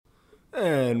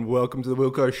And welcome to the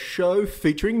Wilco Show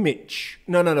featuring Mitch.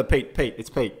 No, Pete. It's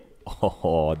Pete.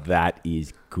 Oh, that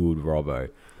is good,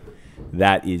 Robbo.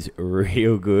 That is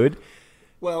real good.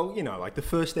 Well, you know, like the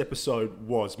first episode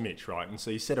was Mitch, right? And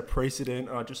so you set a precedent,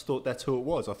 and I just thought that's who it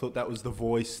was. I thought that was the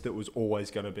voice that was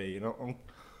always going to be. And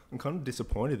I'm kind of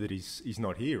disappointed that he's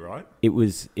not here, right? It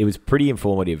was pretty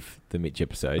informative, the Mitch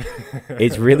episode.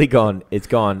 It's really gone,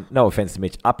 no offense to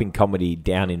Mitch, up in comedy,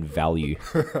 down in value.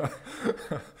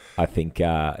 I think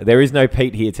there is no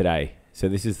Pete here today. So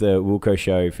this is the Wilco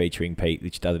Show featuring Pete,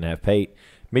 which doesn't have Pete.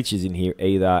 Mitch isn't here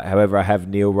either. However, I have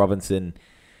Neil Robinson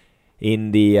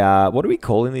in the, what are we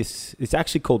calling this? It's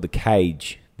actually called the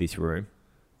cage, this room.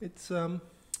 It's,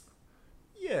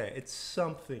 it's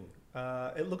something.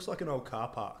 It looks like an old car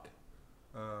park.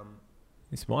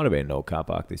 This might have been an old car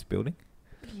park, this building.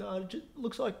 No, it just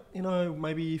looks like, you know,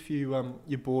 maybe if you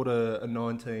bought a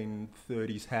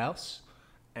 1930s house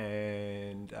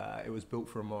and it was built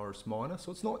for a Morris Minor,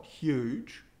 so it's not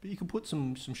huge, but you can put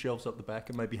some shelves up the back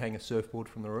and maybe hang a surfboard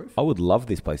from the roof. I would love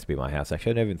this place to be my house.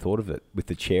 Actually, I never even thought of it. With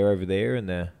the chair over there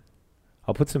and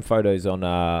I'll put some photos on,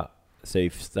 so you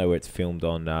know where it's filmed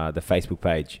on the Facebook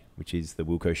page, which is the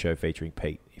Wilco Show featuring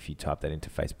Pete, if you type that into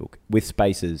Facebook, with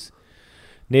spaces.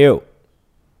 Neil.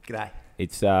 G'day.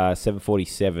 It's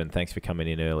 7:47. Thanks for coming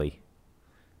in early.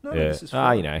 No, this is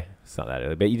fine. You know, it's not that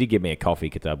early. But you did give me a coffee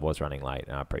because I was running late,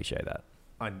 and I appreciate that.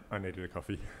 I needed a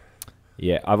coffee.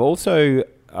 Yeah, I've also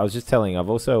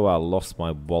lost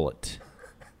my wallet.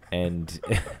 And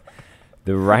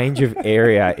the range of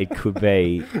area it could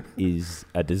be is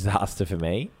a disaster for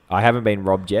me. I haven't been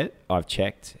robbed yet. I've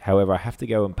checked. However, I have to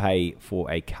go and pay for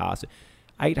a car.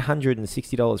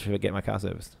 $860 to get my car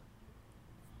serviced.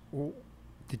 Well,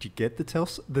 did you get the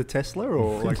Tesla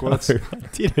or like No, what's? I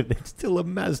didn't. It's still a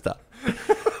Mazda.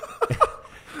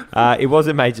 It was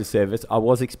a major service. I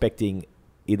was expecting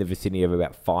in the vicinity of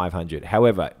about 500.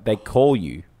 However, they call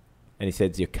you and he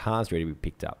says, your car's ready to be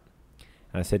picked up.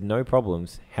 And I said, no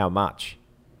problems. How much?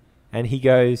 And he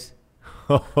goes,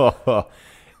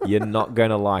 you're not going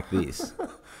to like this.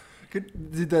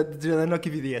 Did they not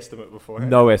give you the estimate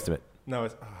beforehand? No estimate. No,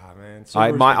 man.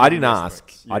 I didn't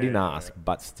ask. I didn't ask,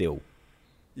 but still.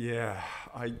 Yeah,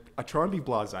 I try and be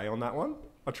blasé on that one.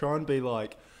 I try and be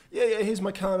like, yeah, here's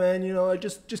my car, man. You know,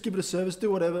 just give it a service,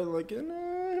 do whatever. Like,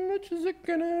 how much is it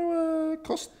gonna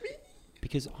cost me?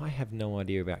 Because I have no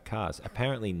idea about cars.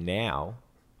 Apparently now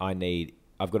I've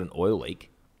got an oil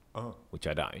leak, which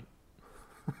I don't,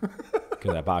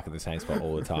 because I park in the same spot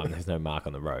all the time. There's no mark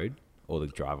on the road or the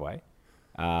driveway.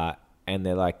 And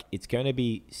they're like, it's going to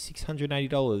be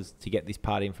 $680 to get this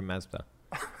part in from Mazda.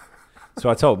 So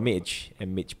I told Mitch,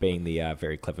 and Mitch being the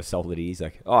very clever soul that he is,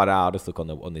 like, oh no, I'll just look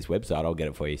on this website. I'll get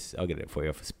it for you. I'll get it for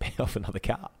you off another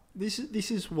car. This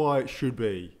is why it should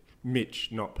be Mitch,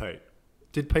 not Pete.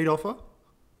 Did Pete offer?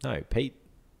 No, Pete.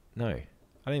 No, I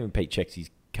don't even Pete checks his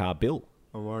car bill.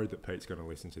 I'm worried that Pete's going to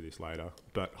listen to this later,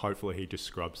 but hopefully he just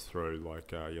scrubs through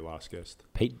like your last guest.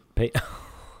 Pete.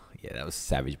 Yeah, that was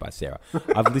savage by Sarah.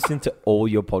 I've listened to all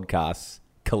your podcasts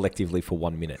collectively for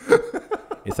 1 minute.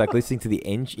 It's like listening to the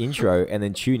intro and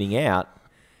then tuning out.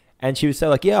 And she was so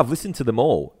like, yeah, I've listened to them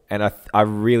all. And I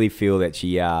really feel that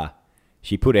she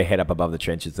put her head up above the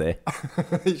trenches there.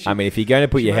 I mean, if you're going to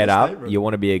put your head up, you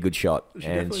want to be a good shot.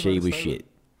 And she was shit.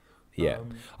 Yeah.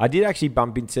 I did actually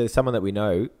bump into someone that we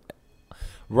know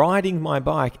riding my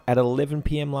bike at 11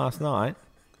 p.m. last night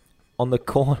on the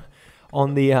corner.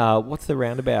 On the, what's the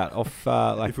roundabout? Off,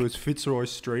 if it was Fitzroy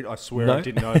Street, I swear I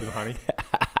didn't know them, honey.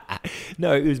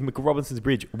 No, it was McRobinson's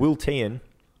Bridge. Will Tian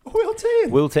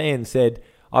said,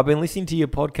 I've been listening to your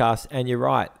podcast and you're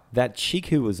right. That chick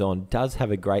who was on does have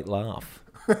a great laugh.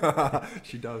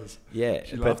 She does. Yeah.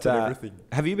 She laughed at everything.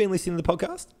 Have you been listening to the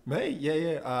podcast? Me?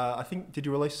 Yeah. I think, did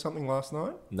you release something last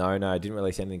night? No, I didn't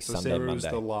release anything Sunday, Sarah Monday. was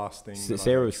the last thing.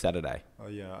 Sarah was Saturday. Oh,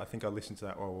 yeah. I think I listened to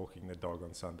that while walking the dog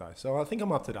on Sunday. So I think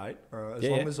I'm up to date. As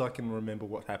long as I can remember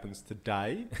what happens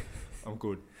today, I'm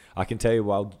good. I can tell you,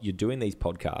 while you're doing these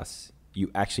podcasts, you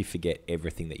actually forget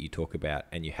everything that you talk about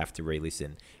and you have to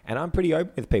re-listen. And I'm pretty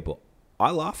open with people.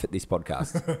 I laugh at this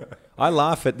podcast. I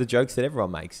laugh at the jokes that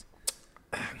everyone makes.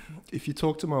 If you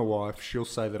talk to my wife, she'll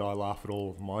say that I laugh at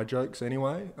all of my jokes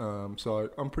anyway. So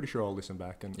I'm pretty sure I'll listen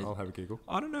back and I'll have a giggle.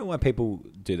 I don't know why people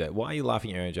do that. Why are you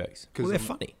laughing at your own jokes? Well, they're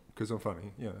funny. Because I'm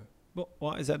funny, yeah. Well,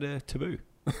 why is that a taboo?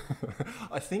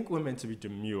 I think we're meant to be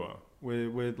demure.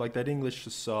 We're like that English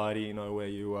society, you know, where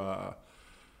you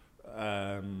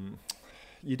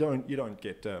you don't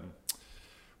get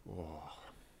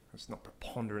it's not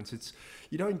preponderance. It's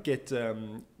you don't get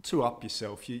too up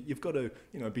yourself. You've got to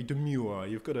be demure.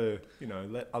 You've got to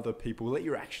let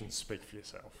your actions speak for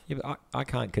yourself. Yeah, but I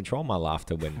can't control my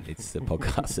laughter when it's the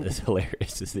podcast as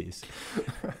hilarious as this.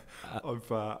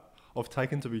 I've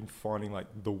taken to be finding like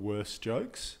the worst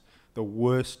jokes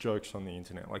on the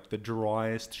internet, like the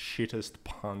driest, shittest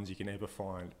puns you can ever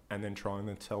find, and then trying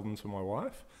to tell them to my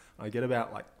wife. I get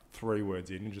about like 3 words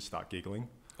in and just start giggling.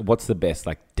 What's the best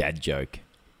like dad joke?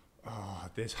 Oh,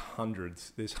 there's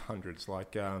hundreds.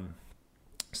 Like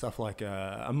stuff like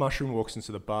a mushroom walks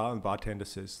into the bar and the bartender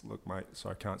says, "Look, mate, so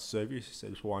I can't serve you." He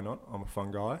says, "Why not? I'm a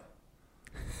fun guy."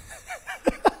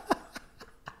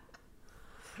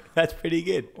 That's pretty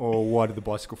good. Or why did the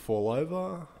bicycle fall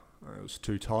over? I was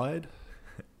too tired.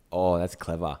 Oh, that's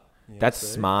clever. Yeah, that's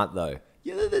see? smart though.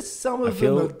 Yeah, there's some of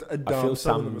them are dumb,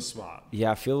 some of them are smart.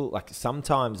 Yeah, I feel like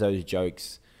sometimes those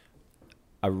jokes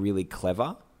are really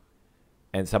clever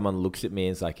and someone looks at me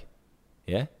and is like,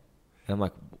 yeah? And I'm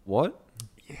like, what?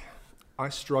 Yeah, I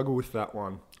struggle with that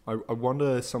one. I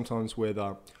wonder sometimes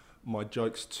whether my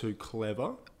joke's too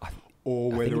clever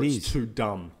or whether it's too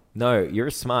dumb. No, you're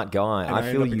a smart guy. And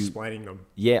I feel you explaining them.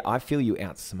 Yeah, I feel you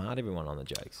outsmart everyone on the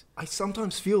jokes. I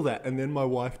sometimes feel that, and then my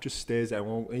wife just stares at,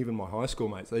 well, even my high school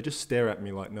mates, they just stare at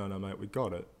me like, no, mate, we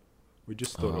got it. We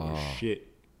just thought it was shit.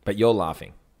 But you're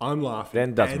laughing. I'm laughing then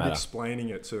it doesn't matter. Explaining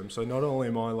it to them. So not only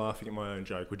am I laughing at my own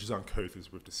joke, which is uncouth as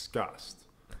we've discussed,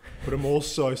 but I'm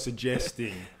also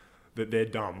suggesting that they're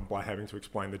dumb by having to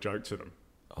explain the joke to them.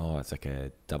 Oh, it's like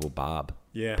a double barb.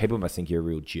 Yeah. People must think you're a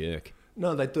real jerk.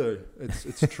 No, they do.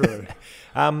 It's true.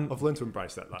 I've learned to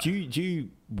embrace that. Do you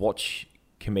watch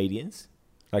comedians?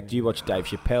 Like, do you watch Dave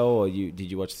Chappelle, or did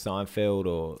you watch Seinfeld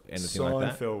or anything like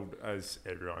that? Seinfeld, as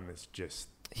everyone, is just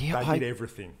they did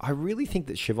everything. I really think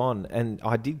that Siobhan, and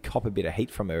I did cop a bit of heat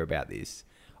from her about this.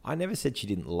 I never said she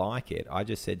didn't like it. I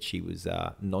just said she was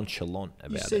nonchalant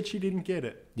about it. You said she didn't get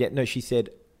it. Yeah, no, she said.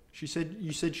 You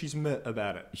said she's meh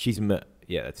about it. She's meh.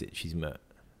 Yeah, that's it. She's meh.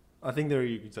 I think they're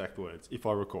your exact words, if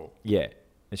I recall. Yeah.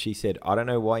 And she said, I don't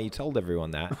know why you told everyone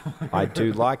that. I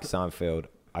do like Seinfeld.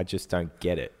 I just don't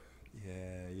get it.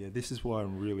 Yeah. This is why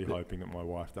I'm really hoping that my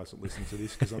wife doesn't listen to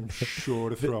this, because I'm sure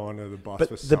to throw under the bus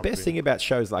for something. The best thing about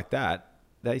shows like that,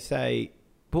 they say,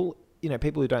 well,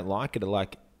 people who don't like it are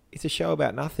like, it's a show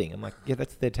about nothing. I'm like, yeah,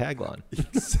 that's their tagline.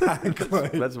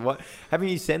 Exactly. That's what. Have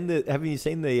you seen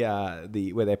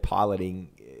the where they're piloting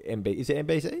MB? Is it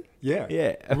NBC? Yeah.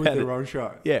 Yeah. With their own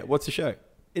show. Yeah. What's the show?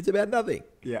 It's about nothing.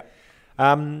 Yeah.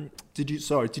 Did you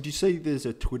see there's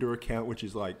a Twitter account which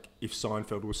is like, if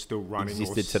Seinfeld was still running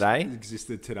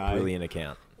existed today? Brilliant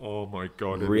account. Oh my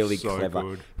God. Really so clever.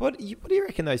 Good. What do you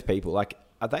reckon those people, like,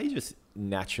 are they just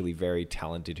naturally very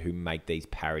talented who make these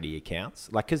parody accounts?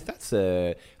 Like, because it's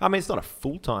not a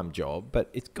full-time job, but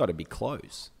it's got to be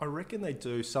close. I reckon they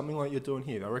do something like you're doing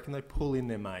here. I reckon they pull in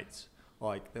their mates.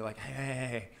 Like, they're like,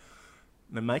 hey.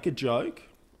 They make a joke.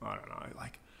 I don't know,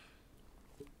 like,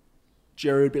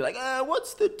 Jerry would be like,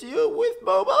 what's the deal with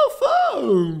mobile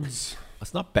phones?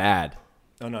 It's not bad.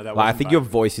 Oh, no, that was. I think your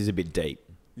voice is a bit deep.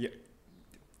 Yeah.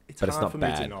 It's but hard it's not for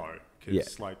bad. me to know.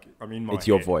 Because, I'm in my It's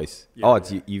your head. voice. Yeah,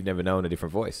 you've never known a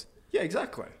different voice. Yeah,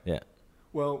 exactly. Yeah.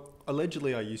 Well,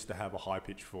 allegedly I used to have a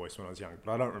high-pitched voice when I was young,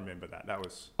 but I don't remember that.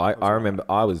 I remember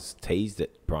I was teased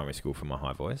at primary school for my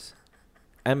high voice.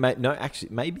 And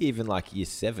maybe even like year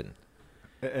 7.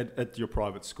 At your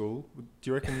private school,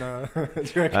 do you reckon?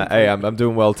 Hey, I'm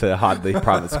doing well to hide the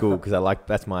private school because I like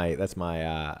that's my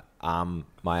arm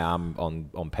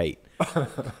on Pete.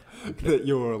 That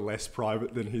you're less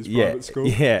private than his private school.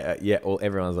 Yeah. Well,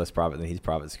 everyone's less private than his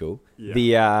private school.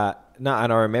 Yeah. And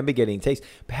I remember getting teased.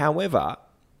 However,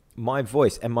 my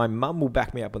voice, and my mum will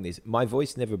back me up on this. My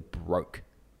voice never broke.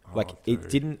 It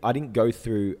didn't. I didn't go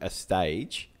through a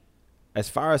stage. As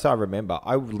far as I remember,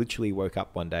 I literally woke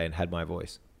up one day and had my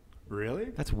voice. Really?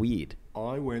 That's weird.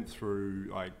 I went through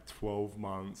like 12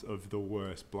 months of the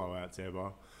worst blowouts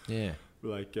ever. Yeah.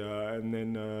 And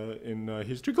then in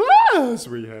history class,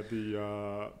 we had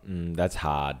the... that's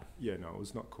hard. Yeah, no, it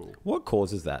was not cool. What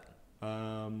causes that?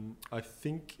 I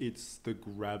think it's the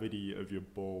gravity of your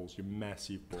balls, your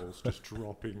massive balls just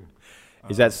dropping...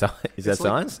 Is that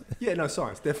science? Yeah, no,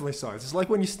 science. Definitely science. It's like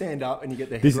when you stand up and you get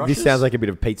the head rushes. This sounds like a bit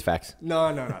of Pete's facts. No.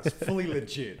 It's fully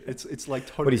legit. It's like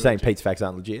totally What are you saying? legit. Pete's facts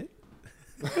aren't legit?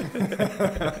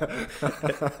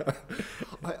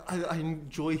 I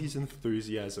enjoy his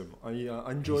enthusiasm. I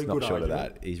enjoy He's not good short argument.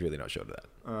 of that. He's really not short of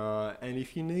that. And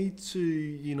if you need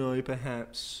to,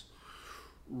 perhaps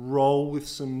roll with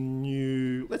some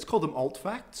new, let's call them alt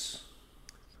facts.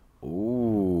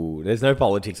 Ooh, there's no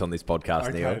politics on this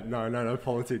podcast, Neil. Okay, no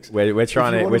politics. We're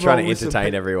trying to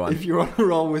entertain everyone. If you want to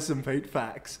roll with some Pete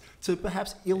facts to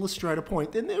perhaps illustrate a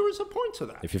point, then there is a point to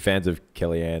that. If you're fans of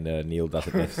Kellyanne, Neil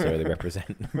doesn't necessarily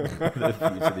represent the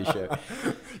views of this show.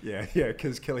 Yeah,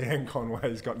 because Kellyanne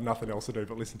Conway's got nothing else to do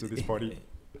but listen to this potty.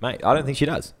 Mate, I don't think she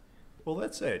does. Well,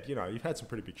 that said, you've had some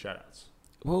pretty big shout-outs.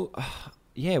 Well,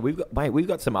 yeah, we've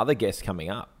got some other guests coming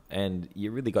up, and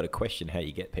you really got to question how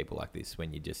you get people like this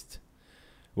when you just.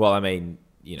 Well, when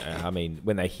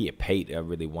they hear Pete, I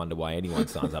really wonder why anyone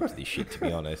signs up to this shit. To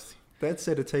be honest. That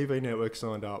said, a TV network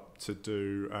signed up to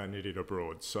do Knitted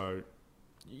Abroad, so.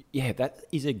 Yeah, that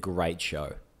is a great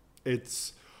show.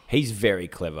 He's very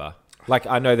clever. Like,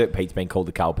 I know that Pete's been called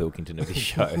the Carl Pilkington of this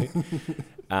show,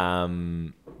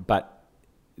 but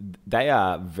they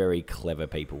are very clever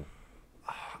people.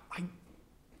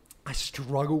 I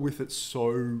struggle with it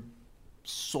so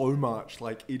much.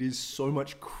 Like, it is so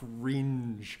much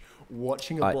cringe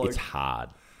watching a bloke. It's hard.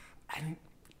 And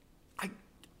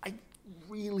I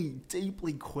really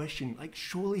deeply question, like,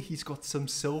 surely he's got some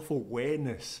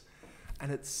self-awareness.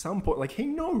 And at some point, like, he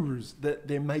knows that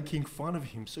they're making fun of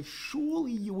him. So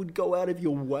surely you would go out of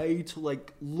your way to,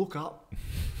 like, look up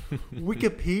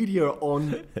Wikipedia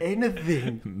on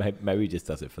anything. Maybe he just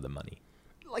does it for the money.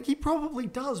 Like, he probably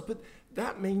does, but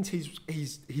that means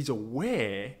he's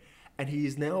aware, and he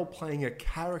is now playing a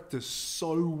character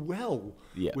so well,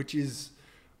 which is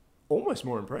almost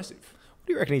more impressive. What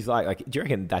do you reckon he's like? Like, do you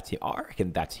reckon that's him? I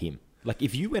reckon that's him. Like,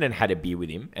 if you went and had a beer with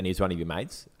him and he's one of your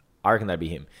mates, I reckon that'd be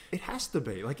him. It has to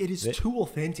be. Like, it is too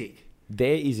authentic.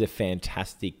 There is a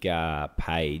fantastic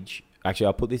page. Actually,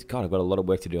 I'll put this. God, I've got a lot of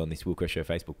work to do on this Wilco Show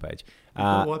Facebook page. You've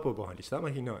got a whiteboard behind you. Start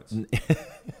making notes. And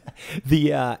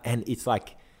it's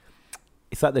like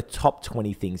the top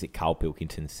 20 things that Carl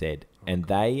Pilkington said, and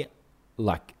they,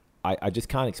 like, I just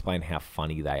can't explain how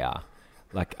funny they are.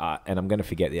 Like, and I'm going to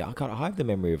forget I have the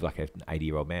memory of like an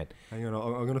 80-year-old man. Hang on,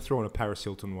 I'm going to throw in a Paris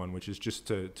Hilton one, which is just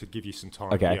to give you some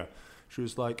time. Okay. Here. She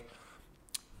was like,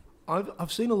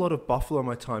 I've seen a lot of buffalo in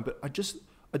my time, but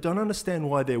I don't understand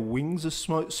why their wings are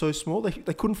so small.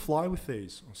 They couldn't fly with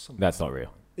these. That's not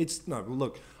real.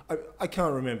 Look, I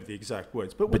can't remember the exact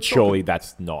words, but surely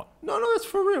that's not. No, that's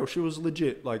for real. She was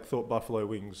legit. Like, thought buffalo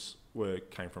wings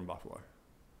came from Buffalo.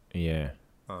 Yeah.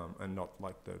 And not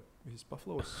like is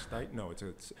Buffalo a state? No,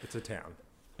 it's a town.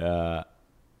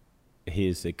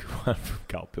 Here's a good one from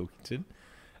Carl Pilkington.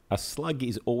 A slug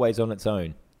is always on its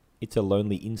own. It's a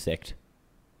lonely insect.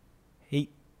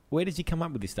 Where does he come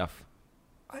up with this stuff?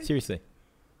 Seriously.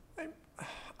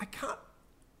 I can't.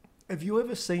 Have you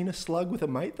ever seen a slug with a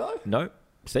mate, though? No.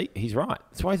 See, he's right.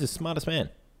 That's why he's the smartest man.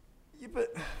 Yeah,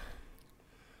 but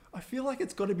I feel like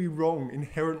it's got to be wrong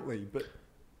inherently. But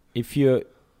if you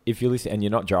listen and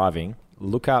you're not driving,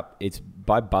 look up. It's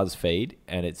by BuzzFeed,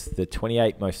 and it's the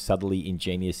 28 most subtly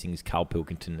ingenious things Carl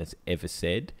Pilkington has ever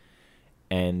said.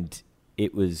 And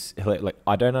it was like,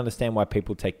 I don't understand why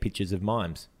people take pictures of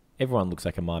mimes. Everyone looks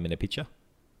like a mime in a picture.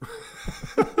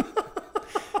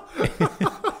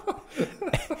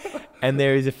 And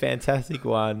there is a fantastic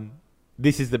one.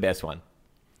 This is the best one.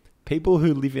 People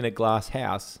who live in a glass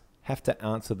house have to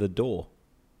answer the door.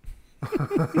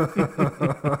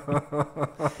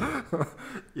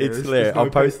 It's hilarious. I'll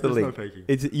post the link.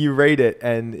 You read it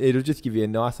and it'll just give you a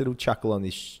nice little chuckle on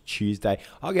this Tuesday.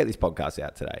 I'll get this podcast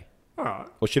out today. All right.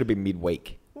 Or should it be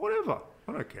midweek? Whatever.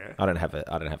 I don't care. I don't have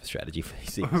a strategy for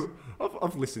these things.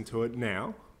 I've listened to it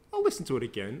now. I'll listen to it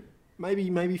again. Maybe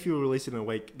if you release it in a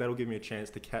week, that'll give me a chance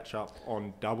to catch up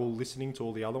on double listening to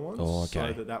all the other ones. Oh,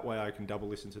 okay. So that way I can double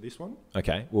listen to this one.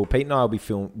 Okay. Well, Pete and I will be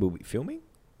filming. We'll be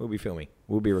filming.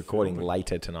 We'll be recording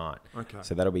later tonight. Okay.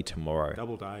 So that'll be tomorrow.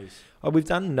 Double days. Oh, we've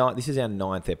done this is our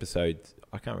 9th episode.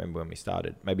 I can't remember when we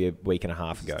started. Maybe a week and a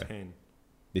half ago. 10.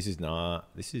 This is 9.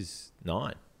 Is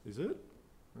it?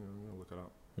 I'm going to look it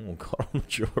up. Oh, God, I'm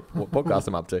not sure what podcast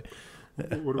I'm up to.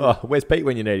 Where's Pete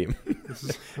when you need him?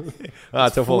 It's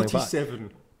all falling apart.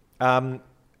 47.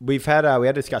 We had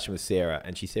a discussion with Sarah,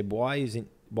 and she said, "Why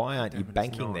aren't you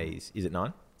banking these? Is it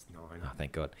 9? It's 9. Oh,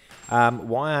 thank God.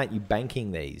 Why aren't you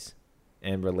banking these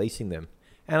and releasing them?"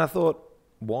 And I thought,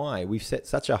 why? We've set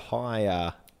such a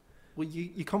high. Well,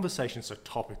 your conversation's so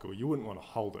topical. You wouldn't want to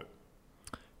hold it.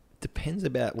 Depends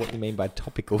about what you mean by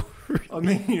topical. I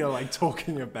mean, like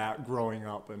talking about growing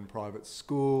up in private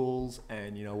schools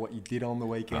and, what you did on the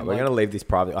weekend. We're going to leave this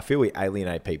private. I feel we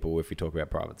alienate people if we talk about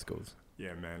private schools.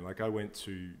 Yeah, man. Like, I went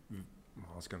to,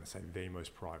 I was going to say the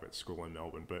most private school in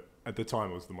Melbourne, but at the time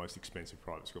it was the most expensive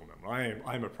private school in Melbourne.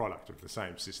 I'm a product of the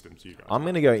same systems you guys I'm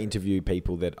going to go interview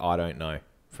people that I don't know.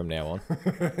 from now on.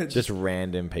 Just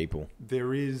random people.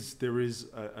 There is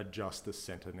a justice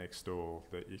centre next door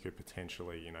that you could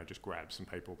potentially, just grab some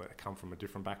people that come from a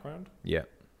different background. Yeah.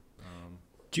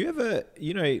 Do you ever,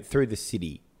 through the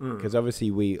city, because obviously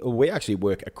we actually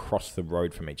work across the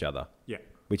road from each other. Yeah.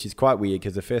 Which is quite weird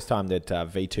because the first time that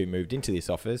V2 moved into this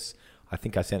office, I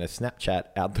think I sent a Snapchat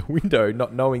out the window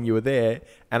not knowing you were there,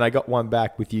 and I got one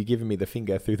back with you giving me the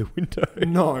finger through the window.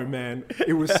 No, man.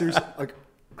 It was seriously,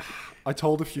 I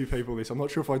told a few people this. I'm not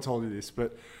sure if I told you this,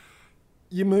 but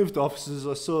you moved offices.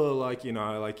 I saw like your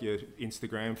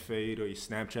Instagram feed or your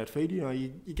Snapchat feed.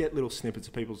 You get little snippets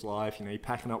of people's life. You're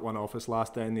packing up one office,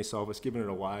 last day in this office, giving it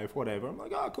away, whatever. I'm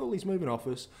like, oh, cool, he's moving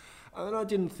office. And I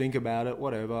didn't think about it,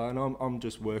 whatever. And I'm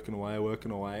just working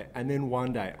away. And then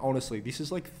one day, honestly, this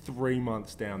is like 3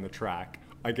 months down the track,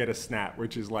 I get a snap,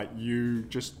 which is like you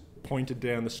just pointed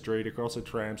down the street across a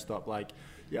tram stop, like,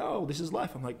 yo, this is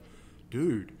life. I'm like,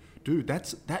 dude,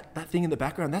 that's that thing in the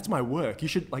background. That's my work. You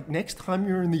should, like, next time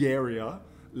you're in the area,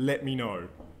 let me know.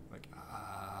 Like,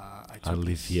 I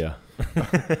live here.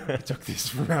 I took this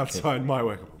from outside my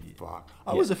work. Fuck.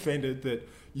 I was offended that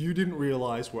you didn't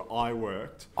realise where I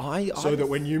worked. That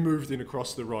when you moved in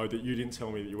across the road, that you didn't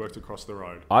tell me that you worked across the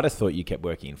road. I just thought you kept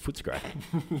working in Footscray.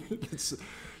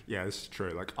 Yeah, this is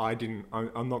true. Like,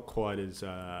 I'm not quite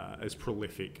as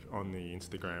prolific on the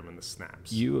Instagram and the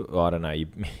snaps. I don't know. You're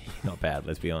not bad.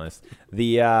 Let's be honest.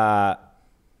 Your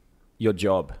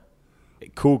job,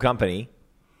 cool company.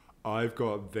 I've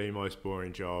got the most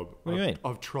boring job. What do you mean?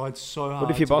 I've tried so hard.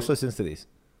 What if your boss listens to this?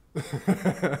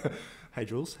 Hey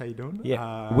Jules, how you doing?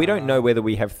 Yeah, we don't know whether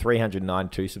we have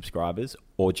 392 subscribers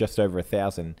or just over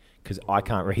 1,000 because I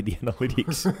can't read the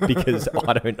analytics because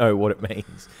I don't know what it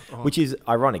means, which is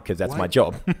ironic because that's my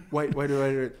job. Wait.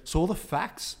 So all the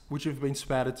facts which have been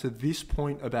spouted to this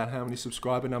point about how many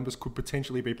subscriber numbers could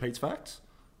potentially be Pete's facts?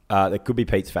 That could be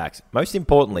Pete's facts. Most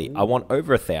importantly, I want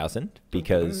over 1,000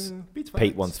 because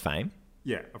Pete wants fame.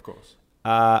 Yeah, of course.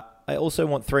 I also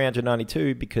want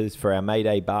 392 because for our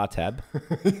Mayday bar tab,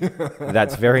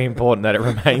 that's very important that it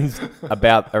remains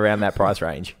around that price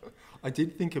range. I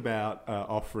did think about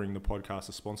offering the podcast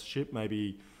a sponsorship.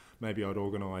 Maybe I'd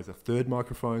organise a third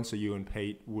microphone so you and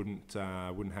Pete wouldn't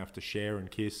have to share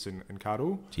and kiss and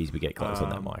cuddle. Jeez, we get close on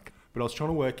that mic. But I was trying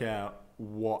to work out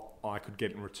what I could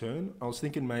get in return. I was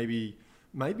thinking maybe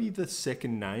the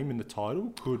second name in the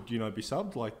title could be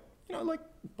subbed, like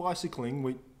bicycling.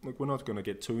 We're not going to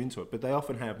get too into it, but they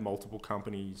often have multiple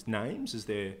companies' names as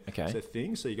their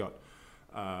thing. So you got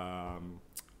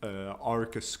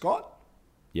Orica Scott.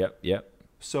 Yep.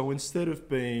 So instead of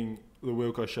being the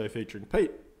Wilco Show featuring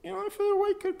Pete, for a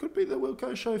week it could be the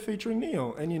Wilco Show featuring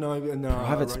Neil. And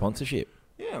private sponsorship.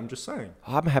 Yeah, I'm just saying.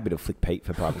 I'm happy to flick Pete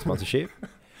for private sponsorship.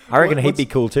 I reckon he'd be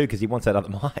cool too because he wants that other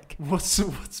mic.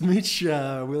 What's Mitch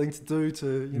willing to do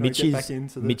to get back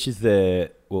into the... Mitch is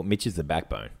the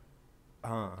backbone.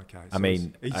 Oh, okay. So I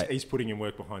mean... He's putting in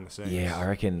work behind the scenes. Yeah, I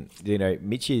reckon,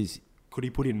 Mitch is... Could he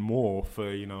put in more for,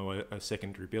 a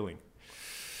secondary billing?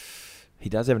 He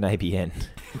does have an ABN.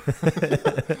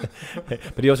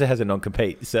 But he also has a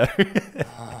non-compete, so...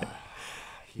 Yeah.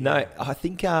 No, I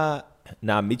think...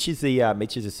 Mitch is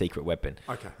a secret weapon.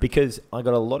 Okay. Because I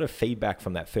got a lot of feedback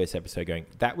from that first episode going,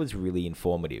 that was really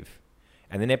informative.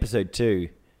 And then episode 2,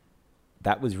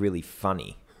 that was really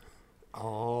funny.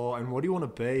 Oh, and what do you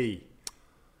want to be?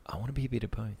 I want to be a bit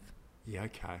of both. Yeah,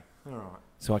 okay. All right.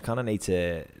 So I kind of need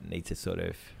to sort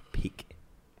of pick.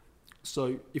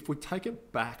 So if we take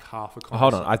it back half a conversation...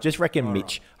 Hold on. I just reckon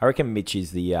Mitch... Right. I reckon Mitch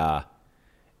is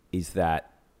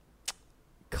that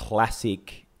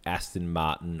classic Aston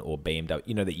Martin or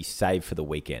BMW, that you save for the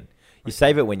weekend. You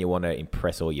save it when you want to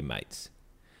impress all your mates.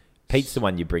 Pete's the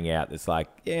one you bring out that's like,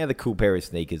 yeah, the cool pair of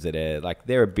sneakers that are like,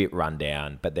 they're a bit run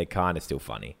down, but they're kind of still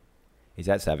funny. Is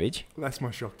that savage? That's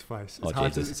my shocked face.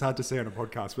 It's hard to see on a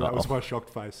podcast, but that was my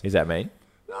shocked face. Is that mean?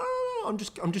 No. I'm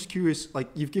just curious. Like,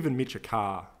 you've given Mitch a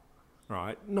car,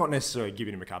 right? Not necessarily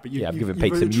giving him a car, but I've given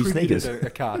Pete some new sneakers. A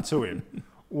car to him.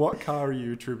 What car are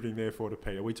you attributing therefore to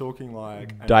Pete? Are we talking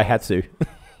like Daihatsu?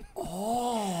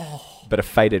 Oh, but a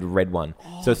faded red one,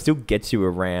 so it still gets you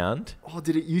around. Oh,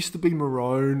 did it used to be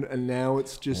maroon and now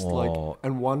it's just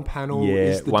and one panel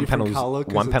is the different colour?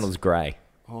 One panel's grey.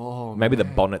 Oh, maybe the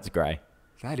bonnet's grey.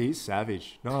 That is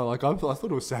savage. No, I thought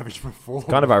it was savage before. It's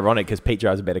kind of ironic because Pete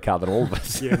drives a better car than all of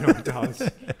us. Yeah, no, it does.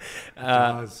 It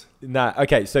does. No,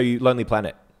 okay. So Lonely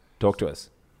Planet, talk to us.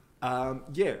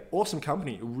 Yeah, awesome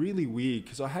company. Really weird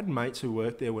because I had mates who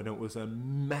worked there when it was a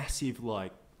massive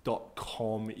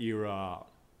 .com era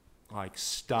like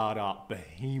startup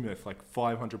behemoth, like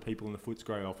 500 people in the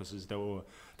Footscray offices.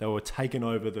 They were taking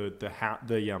over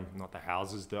not the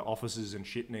houses, the offices and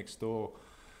shit next door,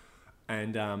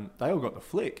 and they all got the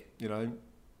flick. You know,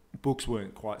 books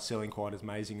weren't quite selling quite as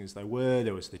amazing as they were.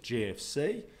 There was the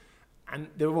GFC, and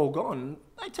they've all gone.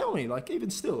 They tell me, like, even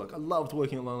still, like, I loved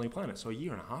working at Lonely Planet. So a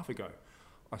year and a half ago,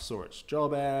 I saw its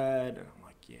job ad, and I'm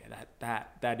like, yeah,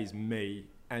 that is me.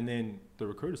 And then the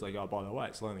recruiter's like, oh, by the way,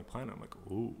 it's Lonely Planet. I'm like,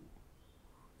 ooh,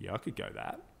 yeah, I could go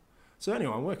that. So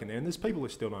anyway, I'm working there, and there's people who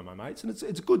still know my mates, and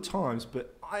it's good times,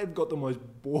 but I've got the most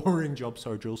boring job,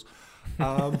 so Jules.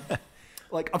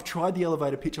 Like, I've tried the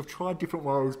elevator pitch, I've tried different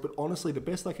roles, but honestly, the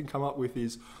best I can come up with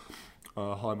is,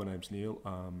 hi, my name's Neil.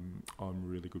 I'm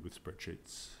really good with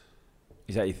spreadsheets.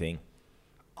 Is that your thing?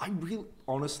 I really,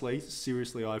 honestly,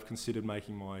 seriously, I've considered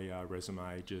making my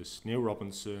resume just Neil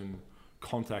Robinson,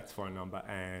 contact phone number,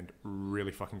 and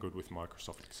really fucking good with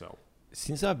Microsoft Excel.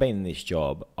 Since I've been in this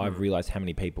job, I've realised how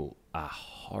many people are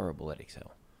horrible at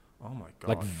Excel. Oh my God.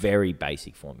 Like very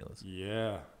basic formulas.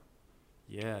 Yeah.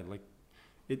 Yeah, like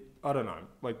I don't know.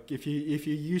 Like if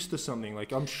you're used to something,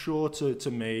 like I'm sure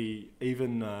to me,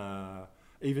 even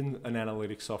an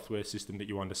analytic software system that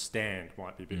you understand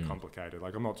might be a bit complicated.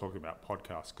 Like I'm not talking about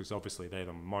podcasts because obviously they're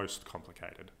the most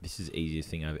complicated. This is the easiest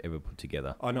thing I've ever put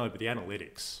together. I know, but the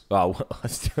analytics. Oh,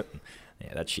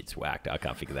 yeah, that shit's whacked. I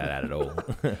can't figure that out at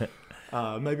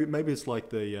all. Maybe it's like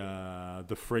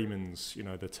the Freeman's, you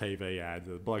know, the TV ad.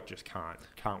 The bloke just can't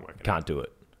work it out. Can't do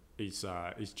it.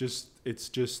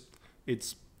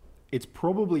 It's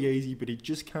probably easy, but he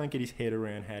just can't get his head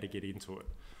around how to get into it.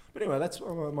 But anyway, that's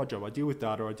my job. I deal with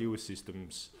data, I deal with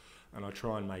systems, and I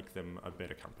try and make them a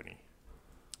better company.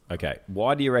 Okay.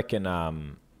 Why do you reckon,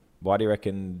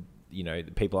 you know,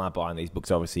 people aren't buying these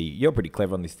books? Obviously, you're pretty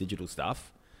clever on this digital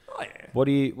stuff. Oh, yeah. What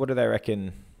do they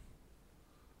reckon,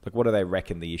 like, what do they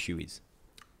reckon the issue is?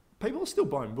 People are still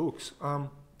buying books.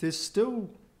 There's still,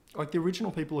 like, the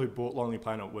original people who bought Lonely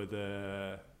Planet were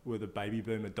the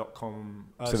babyboomer.com.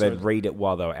 So they'd read it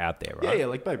while they were out there, right? Yeah,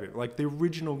 like baby. Like the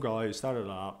original guy who started it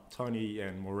up, Tony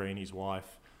and Maureen, his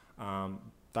wife,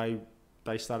 they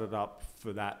started up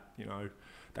for that, you know,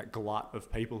 that glut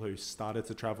of people who started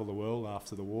to travel the world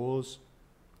after the wars.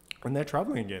 And they're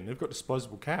travelling again. They've got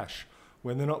disposable cash.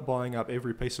 When they're not buying up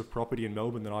every piece of property in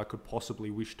Melbourne that I could possibly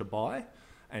wish to buy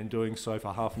and doing so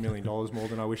for $500,000 more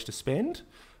than I wish to spend.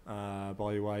 By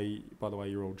the way,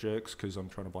 you're all jerks because I'm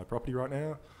trying to buy property right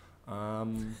now.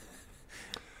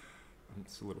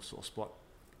 It's a little sore spot.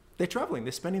 They're travelling.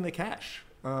 They're spending their cash.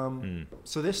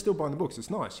 So they're still buying the books.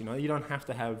 It's nice, you know. You don't have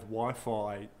to have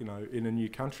Wi-Fi, you know, in a new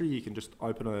country. You can just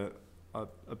open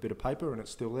a bit of paper and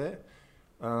it's still there.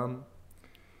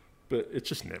 But it's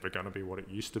just never going to be what it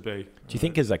used to be. Do you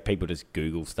think it's like people just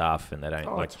Google stuff and they don't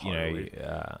totally.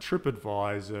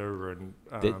 TripAdvisor and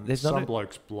some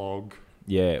bloke's blog.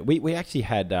 Yeah, we actually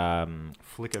had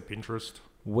Flickr, Pinterest.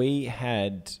 We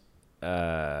had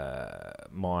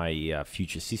my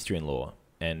future sister-in-law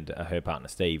and her partner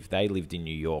Steve. They lived in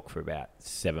New York for about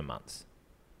 7 months.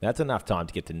 That's enough time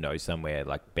to get to know somewhere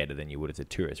like better than you would as a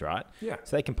tourist, right? Yeah.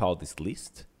 So they compiled this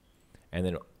list, and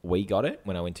then we got it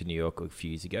when I went to New York a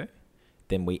few years ago.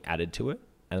 Then we added to it,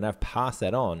 and then I've passed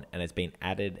that on, and it's been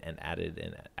added and added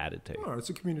and added to. Oh, it's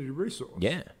a community resource.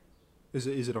 Yeah. Is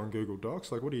it on Google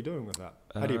Docs? Like, what are you doing with that?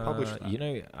 How do you publish that? You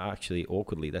know, actually,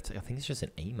 awkwardly, I think it's just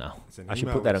an email. I should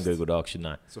put that on Google Docs, shouldn't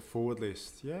I? It's a forward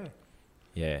list, yeah.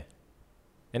 Yeah.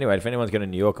 Anyway, if anyone's going to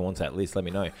New York and wants that list, let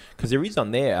me know. Because there is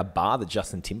on there a bar that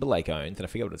Justin Timberlake owns, and I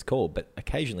forget what it's called, but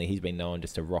occasionally he's been known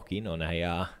just to rock in on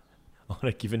a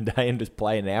given day and just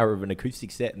play an hour of an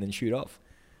acoustic set and then shoot off.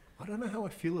 I don't know how I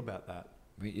feel about that.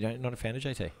 You're not a fan of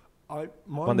JT?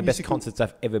 One of the best concerts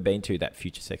I've ever been to, that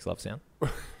Future Sex Love Sound.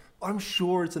 I'm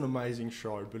sure it's an amazing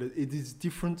show, but it is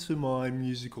different to my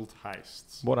musical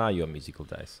tastes. What are your musical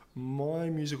tastes? My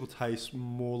musical tastes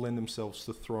more lend themselves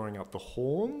to throwing up the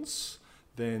horns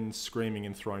than screaming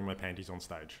and throwing my panties on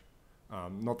stage.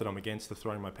 Not that I'm against the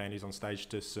throwing my panties on stage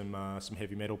to some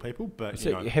heavy metal people, but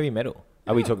so heavy metal.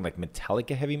 Are we talking like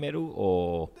Metallica heavy metal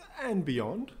or and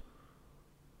beyond?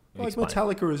 Like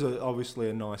Metallica is obviously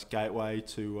a nice gateway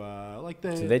to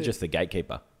So they're just the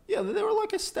gatekeeper. Yeah, they were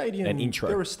like a stadium. An intro.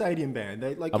 They're a stadium band.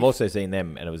 I've also seen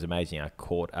them, and it was amazing. I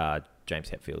caught James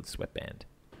Hetfield's sweatband.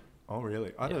 Oh,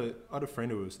 really? I had a friend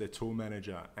who was their tour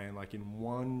manager, and like in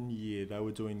 1 year they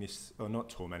were doing this, or not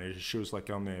tour manager, she was like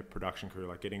on their production crew,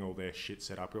 like getting all their shit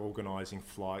set up, organising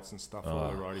flights and stuff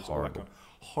for the roadies. Horrible. Like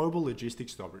a horrible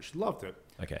logistics job, but she loved it.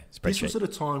 Okay, This was at a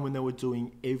time when they were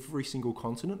doing every single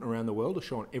continent around the world, a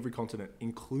show on every continent,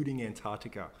 including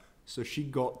Antarctica. So she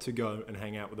got to go and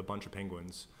hang out with a bunch of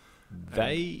penguins.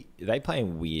 They play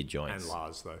in weird joints. And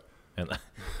Lars, though. And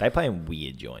they play in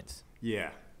weird joints.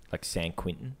 Yeah. Like San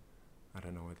Quentin. I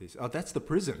don't know what this is. Oh, that's the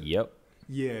prison. Yep.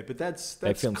 Yeah, but that's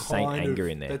They filmed Saint kind Anger of,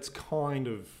 in there. That's kind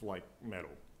of like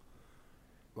metal.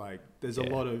 Like, there's a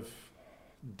lot of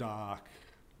dark,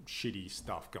 shitty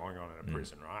stuff going on in a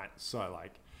prison, right? So,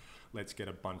 like, let's get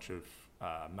a bunch of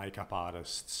makeup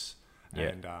artists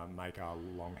and make our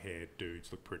long-haired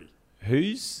dudes look pretty.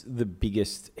 Who's the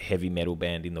biggest heavy metal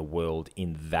band in the world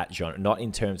in that genre? Not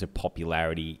in terms of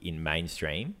popularity in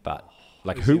mainstream, but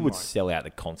like who would sell out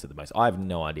the concert the most? I have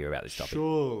no idea about this topic.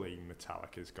 Surely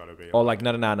Metallica's got to be. Or like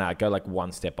no. Go like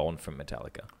one step on from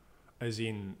Metallica. As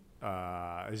in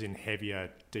heavier,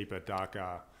 deeper,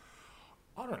 darker.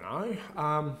 I don't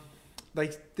know.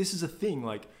 This is a thing.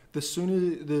 Like the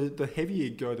sooner the heavier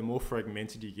you go, the more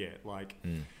fragmented you get. Like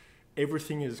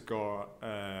everything has got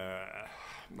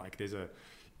like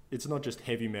it's not just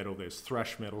heavy metal. There's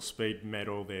thrash metal, speed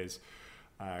metal. There's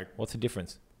what's the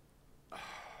difference?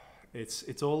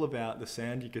 It's all about the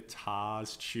sound your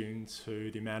guitars tune to,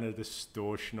 the amount of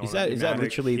distortion on is that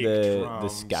literally the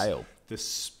scale? The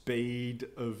speed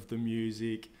of the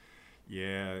music.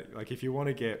 Yeah, like if you want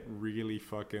to get really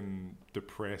fucking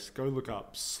depressed, go look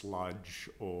up sludge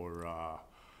or I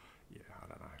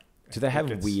don't know. Do they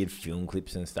have weird film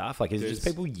clips and stuff? Like, is it just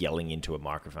people yelling into a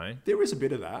microphone? There is a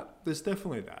bit of that. There's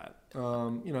definitely that.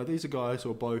 These are guys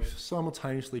who are both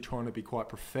simultaneously trying to be quite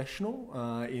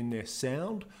professional in their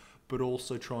sound, but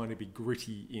also trying to be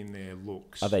gritty in their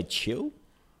looks. Are they chill?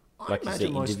 Like you see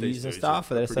interviews and stuff?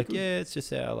 Or they're just like, it's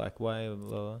just our like way of...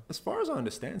 Blah, blah. As far as I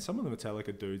understand, some of the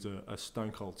Metallica dudes are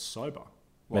stone cold sober.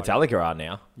 Like, Metallica are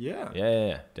now. Yeah.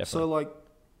 Yeah, definitely. So, like,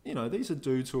 these are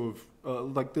dudes who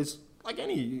have... there's... Like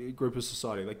any group of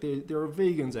society, like there are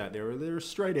vegans out there. There are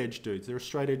straight edge dudes. There are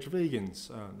straight edge vegans.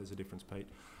 There's a difference, Pete.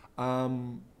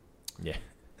 Yeah.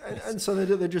 And so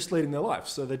they're just leading their life.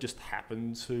 So they just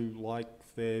happen to like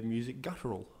their music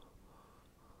guttural.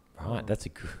 Right, that's a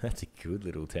good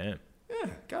little term. Yeah,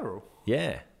 guttural.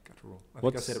 Yeah. Guttural.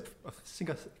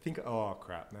 I think. Oh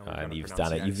crap! Now you've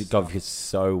done it. You've got it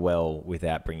so well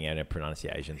without bringing out a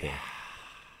pronunciation thing.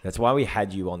 That's why we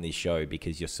had you on this show,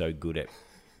 because you're so good at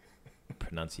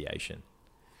pronunciation.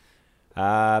 So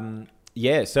no,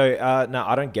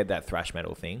 I don't get that thrash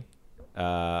metal thing.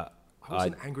 I was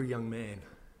an angry young man.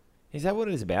 Is that what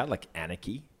it is about? Like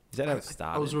anarchy? Is that how it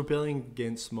started? I was rebelling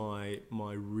against my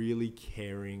really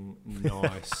caring,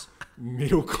 nice,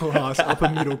 upper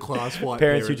middle class white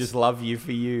parents who just love you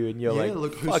for you, and you're like,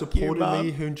 look, who supported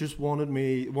me, who just wanted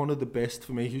the best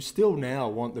for me, who still now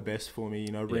want the best for me.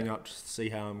 Ring up just to see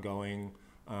how I'm going.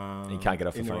 You can't get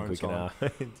off the phone quick enough.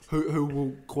 who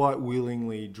will quite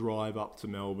willingly drive up to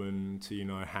Melbourne to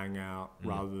hang out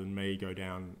rather than me go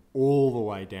down all the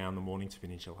way down the morning to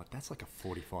Peninsula. Like, that's like a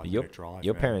 45-minute drive.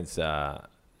 Your parents'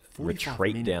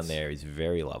 retreat down there is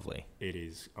very lovely. It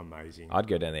is amazing. I'd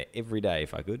go down there every day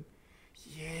if I could.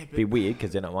 Yeah, but be weird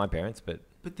because they're not my parents, but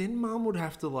then Mum would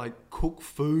have to like cook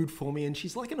food for me, and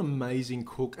she's like an amazing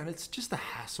cook, and it's just a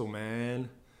hassle, man.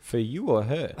 For you or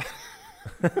her?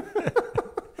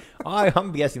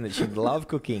 I'm guessing that she'd love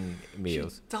cooking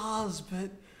meals. She does,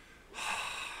 but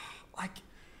like,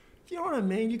 you know what I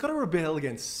mean? You got to rebel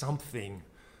against something.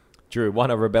 Drew, why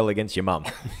not rebel against your mum?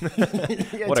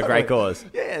 What a great cause.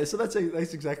 Yeah, so that's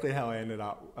exactly how I ended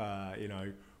up,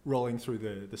 rolling through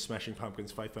the Smashing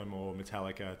Pumpkins, Faith No More,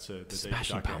 Metallica to the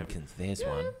Smashing Pumpkins. There's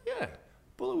one. Yeah,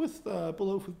 Bullet with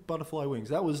Butterfly Wings.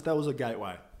 That was a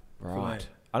gateway. Right.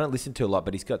 I don't listen to a lot,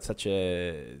 but he's got such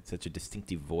a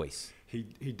distinctive voice.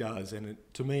 He does, and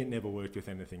to me, it never worked with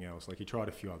anything else. Like, he tried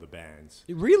a few other bands.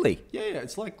 Really? Yeah.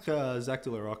 It's like Zach De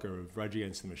La Rocca of Rage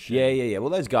Against the Machine. Yeah. Well,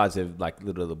 those guys are like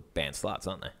little band sluts,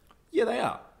 aren't they? Yeah, they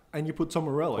are. And you put Tom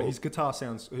Morello, his guitar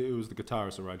sounds... It was the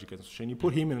guitarist of Rage Against the Machine. You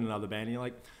put him in another band, and you're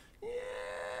like, it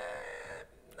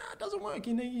doesn't work.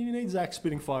 You need Zach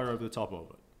spitting fire over the top of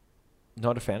it.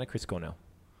 Not a fan of Chris Cornell.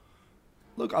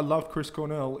 Look, I loved Chris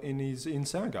Cornell in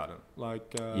Soundgarden.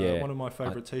 Like, one of my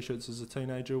favourite T-shirts as a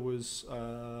teenager was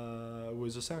a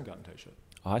Soundgarden T-shirt.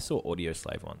 I saw Audio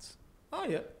Slave once. Oh,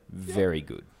 yeah. Very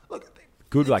good. Look,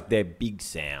 good, like their big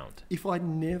sound. If I'd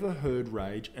never heard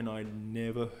Rage and I'd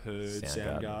never heard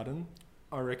Soundgarden,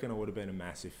 I reckon I would have been a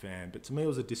massive fan. But to me, it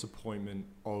was a disappointment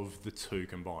of the two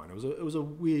combined. It was a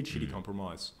weird, shitty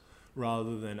compromise,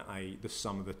 rather than the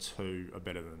sum of the two are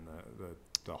better than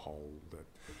the whole.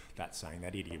 That saying,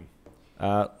 that idiom.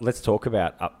 Let's talk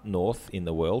about up north in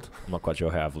the world. I'm not quite sure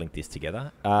how I've linked this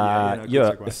together.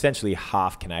 You're essentially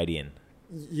half Canadian.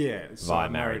 Yeah, so via I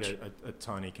married marriage. a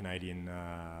tiny Canadian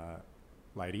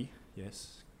lady.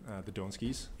 Yes, the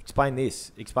Donskis. Explain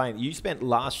this. You spent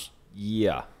last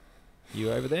year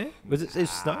You over there? Was it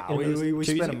snow? We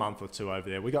spent a month or two over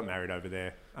there. We got married over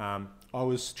there. I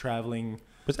was traveling.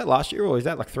 Was that last year or was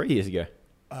that like 3 years ago?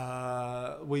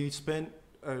 We spent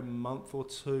a month or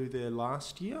two there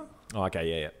last year. Oh,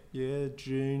 okay, yeah. Yeah,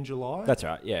 June, July. That's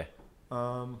right, yeah.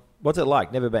 What's it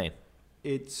like? Never been.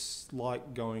 It's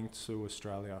like going to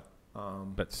Australia.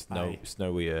 But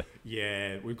snowier.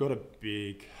 Yeah, we've got a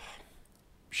big...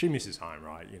 She misses home,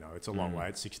 right? You know, it's a long way.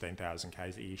 It's 16,000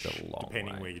 k's-ish,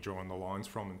 depending where you're drawing the lines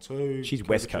from and to. She's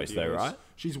West Coast though, right?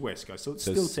 She's West Coast, so it's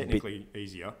still technically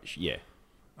easier. Yeah.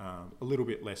 A little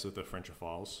bit less of the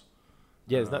Frencophiles.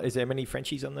 Yeah, is there many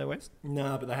Frenchies on the West?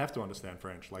 No, but they have to understand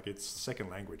French. Like, it's second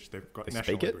language. They've got national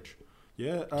speak language.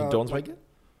 Yeah. Can Dawn speak it?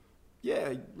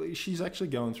 Yeah, she's actually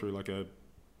going through like a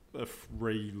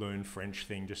relearn French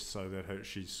thing just so that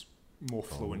she's more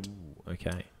fluent. Oh,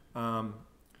 okay.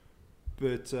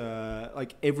 But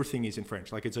like everything is in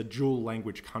French. Like it's a dual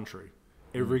language country.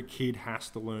 Every kid has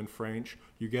to learn French.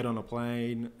 You get on a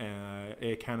plane,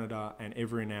 Air Canada, and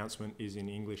every announcement is in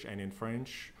English and in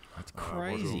French. That's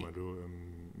crazy. Bonjour,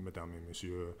 madame et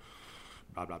monsieur,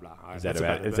 blah, blah, blah. That's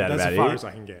as far as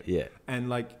I can get. Yeah. And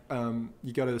like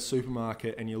you go to the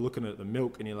supermarket and you're looking at the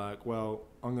milk and you're like, well,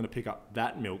 I'm going to pick up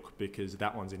that milk because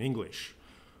that one's in English.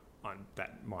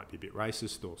 That might be a bit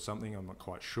racist or something. I'm not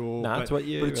quite sure. No, but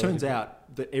it turns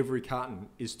out that every carton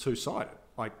is two-sided.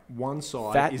 Like one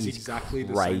side that is exactly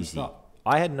crazy. the same stuff.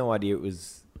 I had no idea it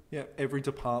was... Yeah, every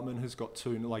department has got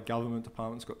two, like government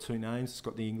department's got two names. It's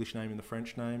got the English name and the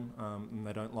French name, and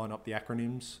they don't line up the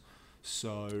acronyms.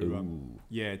 So,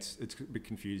 yeah, it's a bit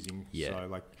confusing. Yeah. So,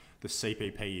 like, the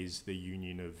CPP is the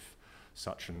union of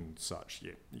such and such.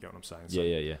 Yeah, you get what I'm saying? So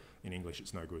yeah. In English,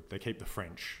 it's no good. They keep the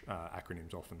French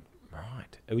acronyms often.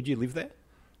 Right. Would you live there?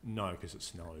 No, because it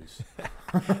snows.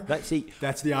 That's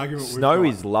the argument. Snow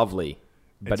is lovely,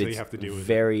 but it's you have to deal with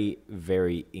very,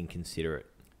 very inconsiderate.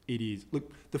 It is.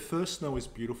 Look, the first snow is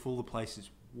beautiful. The place is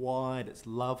wide. It's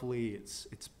lovely. It's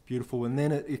beautiful. And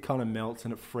then it kind of melts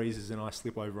and it freezes and I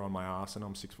slip over on my ass and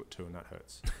I'm 6'2" and that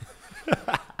hurts.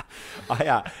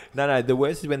 No. The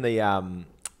worst is when the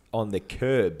on the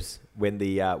curbs when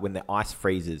the ice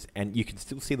freezes and you can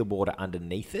still see the water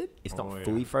underneath it. It's not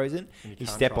fully frozen. You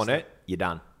step on it, you're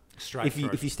done.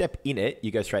 If you step in it,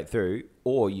 you go straight through,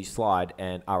 or you slide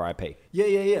and RIP. Yeah.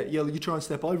 You try and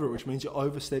step over it, which means you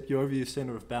overstep. You're over your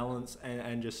center of balance,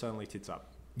 and just suddenly tits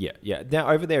up. Yeah. Now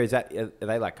over there, are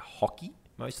they like hockey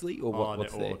mostly, or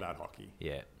what? They're all about hockey.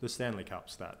 Yeah. The Stanley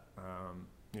Cup's that.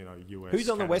 US. Who's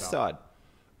on the west side?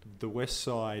 The west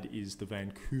side is the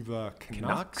Vancouver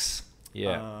Canucks.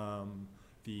 Yeah.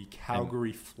 The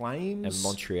Calgary Flames. And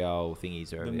Montreal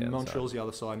thingies are over the other Montreal's side. the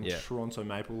other side, and Toronto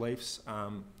Maple Leafs.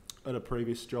 At a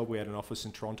previous job, we had an office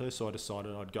in Toronto, so I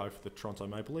decided I'd go for the Toronto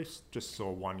Maple Leafs. Just saw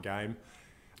one game.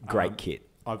 Great kit.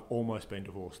 I've almost been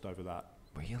divorced over that.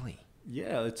 Really?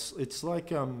 Yeah, it's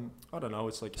like I don't know.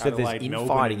 It's like so Adelaide, there's Melbourne,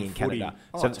 infighting in footy.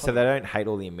 Canada. So they don't hate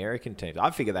all the American teams.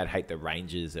 I figure they'd hate the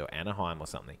Rangers or Anaheim or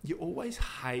something. You always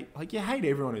hate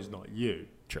everyone who's not you.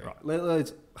 True.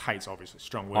 Right? Hate's obviously a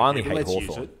strong word. I only hate Let's use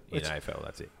Hawthorn it. in AFL.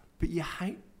 That's it. But you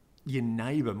hate your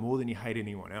neighbour more than you hate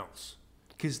anyone else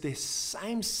because they're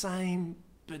same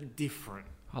but different.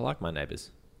 I like my neighbours.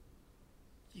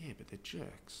 Yeah, but they're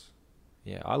jerks.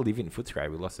 Yeah, I live in Footscray.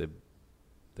 We lost the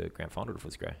grand final to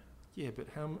Footscray. Yeah, but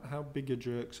how big are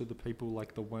jerks are the people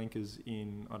like the wankers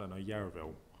in, I don't know,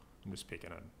 Yarraville? I'm just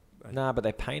picking it. Nah, but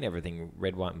they paint everything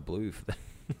red, white and blue.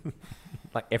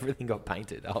 Like everything got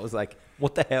painted. I was like,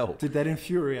 what the hell? Did that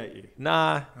infuriate you?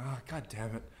 Nah. Oh, God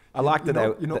damn it. I like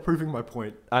that. You're not proving my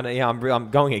point. I know, yeah, I'm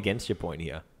going against your point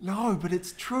here. No, but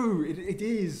it's true. It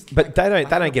is. But they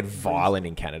don't get violent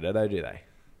in Canada, though, do they?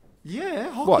 Yeah,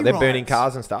 hockey What, they're riots. burning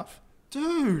cars and stuff?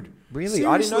 Dude. Really? Seriously?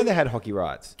 I didn't know they had hockey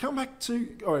riots. Come back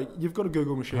to... All right, you've got a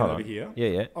Google machine over here.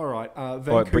 Yeah. All right,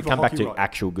 Vancouver All right, but come back hockey to riot.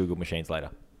 actual Google machines later.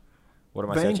 What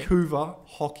am I searching? Vancouver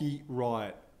hockey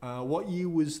riot. What year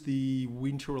was the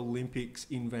Winter Olympics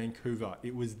in Vancouver?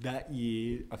 It was that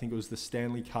year. I think it was the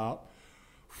Stanley Cup.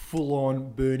 Full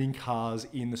on burning cars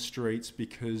in the streets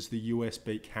because the US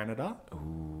beat Canada.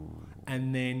 Ooh.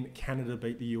 And then Canada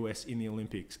beat the US in the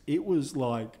Olympics. It was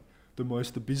like the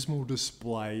most abysmal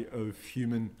display of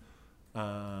humankind,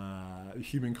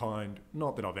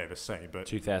 not that I've ever seen, but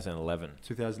 2011.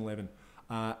 2011.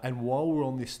 And while we're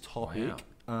on this topic,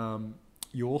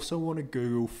 you also want to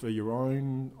Google for your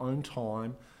own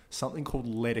time something called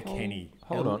Letterkenny.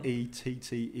 Hold on.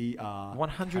 Letter.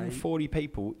 140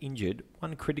 people injured,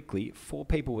 1 critically, 4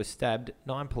 people were stabbed,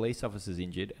 9 police officers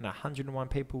injured, and 101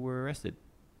 people were arrested.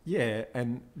 Yeah,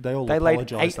 and they all They laid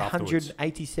apologised afterwards.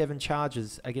 887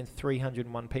 charges against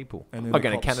 301 people. And then Not the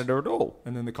going to cops- Canada at all.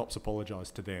 And then the cops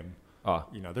apologised to them. Oh,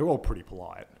 they're all pretty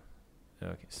polite.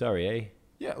 okay. Sorry, eh?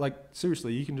 Yeah, like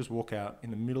seriously, you can just walk out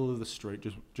in the middle of the street,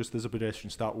 just as a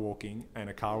pedestrian, start walking, and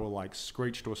a car will like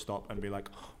screech to a stop and be like,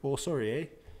 "Oh, sorry, eh?"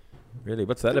 Really?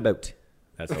 What's that about?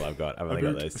 That's all I've got. I've only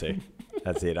got those two.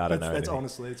 That's it. I don't know. That's anything.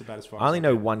 honestly, it's about as far. I only as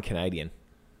know one Canadian.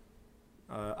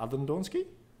 Other than Donsky?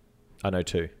 I know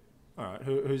two. All right,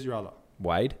 who's your other?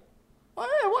 Wade. Oh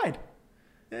yeah, Wade.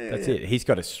 Yeah, That's it. He's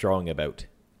got a strong about.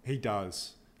 He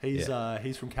does. He's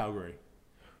from Calgary.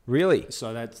 Really?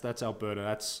 So that's Alberta.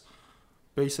 That's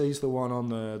BC's the one on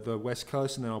the west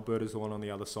coast, and then Alberta's the one on the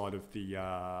other side of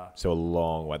the. So a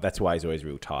long way. That's why he's always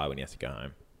real tired when he has to go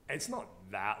home. It's not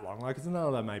that long. Like it's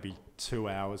another maybe 2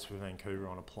 hours for Vancouver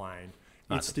on a plane.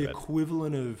 That's It's the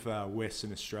equivalent of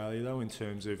Western Australia though, in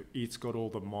terms of it's got all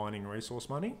the mining resource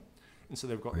money, and so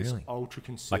they've got this ultra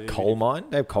conservative. Like coal mine?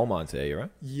 They have coal mines there, right?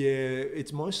 Yeah,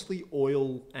 it's mostly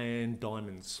oil and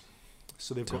diamonds.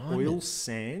 So they've got oil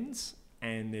sands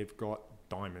and they've got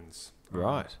diamonds.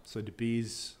 Right. So De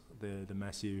Beers, the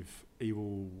massive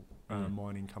evil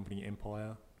mining company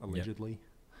empire, allegedly,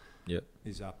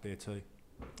 is up there too.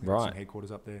 Right. Some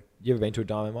headquarters up there. You ever been to a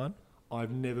diamond mine? I've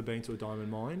never been to a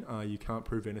diamond mine. You can't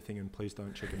prove anything, and please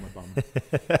don't check in my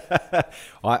bum.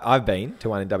 I've been to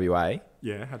one in WA.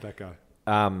 Yeah, how'd that go?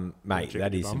 Mate,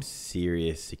 that is some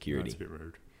serious security. That's a bit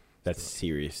rude. That's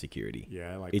serious security.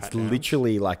 Yeah, like it's pat downs?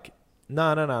 literally like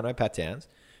no pat downs,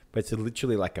 but it's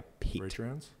literally like a pit Reach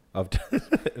rounds? of.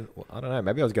 Well, I don't know.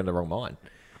 Maybe I was going to the wrong mine.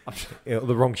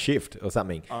 The wrong shift or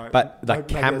something. But like maybe that's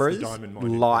the cameras, diamond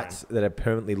mining lights that are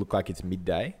permanently look like it's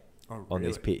midday on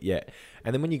this pit. Yeah.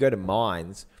 And then when you go to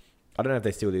mines, I don't know if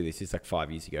they still do this. It's like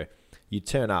 5 years ago. You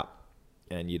turn up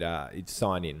and you'd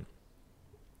sign in,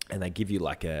 and they give you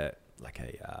like a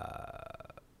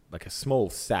small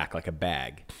sack, like a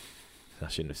bag. I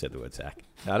shouldn't have said the word sack.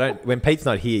 I don't. When Pete's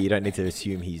not here, you don't need to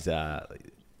assume he's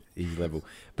level.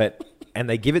 And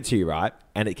they give it to you, right?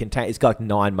 And it's got like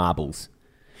 9 marbles.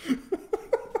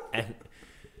 And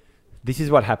this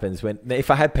is what happens if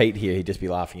I had Pete here, he'd just be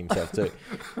laughing himself too.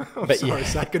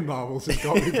 Sack and marbles has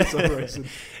got me for some reason.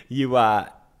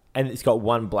 And it's got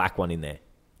one black one in there,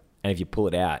 and if you pull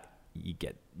it out, you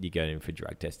go in for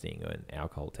drug testing or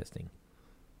alcohol testing.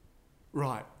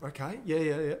 Right. Okay.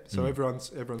 Yeah. So everyone's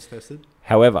tested.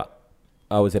 However,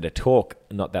 I was at a talk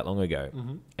not that long ago,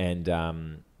 and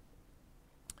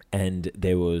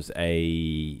there was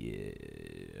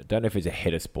I don't know if it was a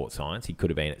head of sports science. He could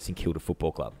have been at St Kilda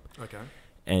Football Club. Okay.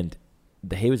 And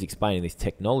he was explaining this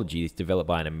technology is developed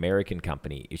by an American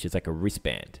company. It's just like a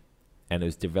wristband. And it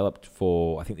was developed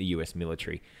for, I think, the US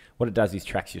military. What it does is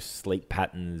tracks your sleep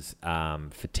patterns,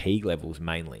 fatigue levels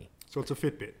mainly. So it's a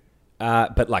Fitbit?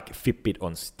 But like Fitbit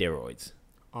on steroids.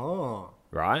 Oh.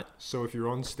 Right? So if you're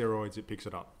on steroids, it picks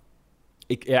it up?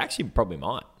 It actually probably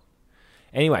might.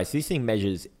 Anyway, so this thing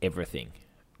measures everything,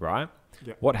 right?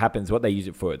 Yeah. What they use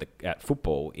it for at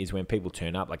football is when people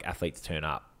turn up, like athletes turn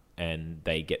up, and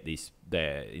they get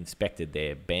they're inspected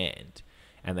their band,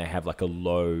 and they have like a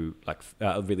low, like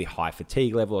a really high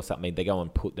fatigue level or something. They go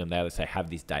and put them, they either say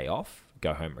have this day off,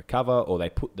 go home, recover, or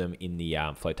they put them in the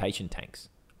flotation tanks.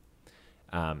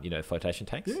 Flotation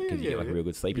tanks? Because you get like a real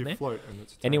good sleep in there. Float and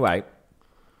it's anyway,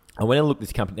 I went and looked at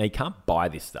this company. Now, you can't buy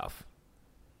this stuff.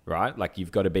 Right? Like,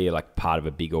 you've got to be, like, part of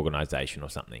a big organisation or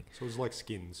something. So it's like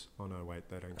skins. Oh, no, wait,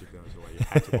 they don't give those away. You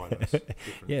had to buy those.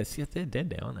 Yes, they're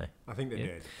dead now, aren't they? I think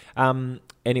they're dead.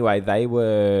 Anyway, they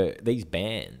were these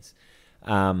bands.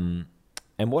 And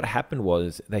what happened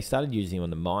was they started using them on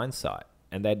the mine site.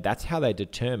 And that's how they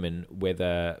determine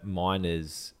whether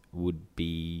miners would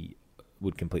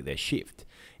complete their shift.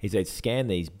 Is they'd scan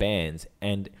these bands,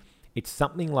 and it's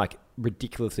something like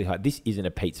ridiculously high. This isn't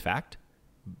a Pete's fact.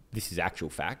 This is actual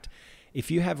fact.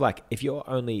 If you're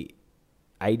only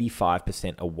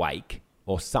 85% awake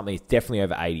or something, it's definitely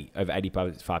over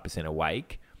 85%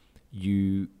 awake,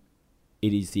 it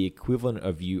is the equivalent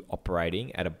of you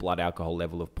operating at a blood alcohol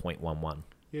level of 0.11.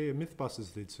 Yeah,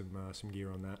 Mythbusters did some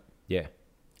gear on that. Yeah.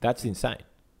 That's insane.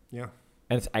 Yeah.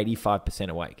 And it's 85%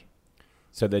 awake.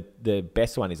 So the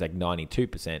best one is like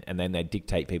 92%, and then they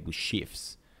dictate people's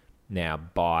shifts now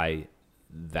by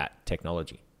that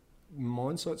technology.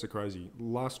 Mine sites are crazy.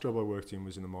 Last job I worked in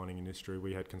was in the mining industry.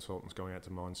 We had consultants going out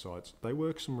to mine sites. They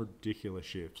work some ridiculous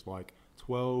shifts, like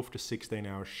 12 to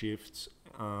 16-hour shifts.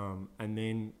 And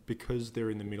then because they're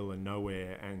in the middle of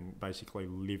nowhere and basically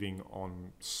living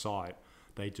on site,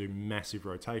 they do massive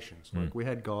rotations. Like we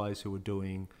had guys who were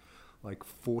doing like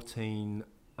 14,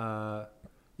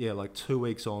 like 2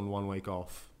 weeks on, 1 week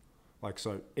off. Like,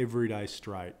 so every day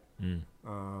straight. We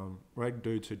had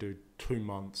dudes who do 2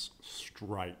 months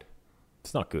straight.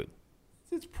 It's not good.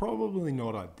 it's probably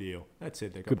not ideal. That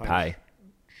said, they got Good pay.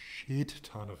 Shit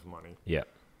ton of money. Yeah.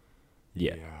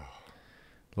 Yeah.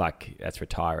 Like that's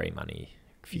retiree money.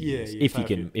 For years.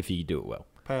 If you do it well.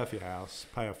 Pay off your house,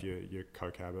 pay off your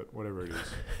coke habit, whatever it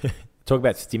is. Talk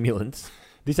about stimulants.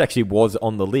 This actually was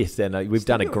on the list, and we've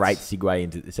done a great segue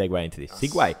into this.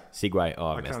 Segue. Oh,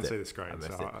 I can't see the screen,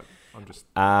 so I'm just.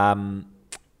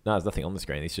 No, there's nothing on the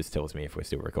screen. This just tells me if we're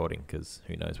still recording, because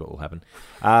who knows what will happen.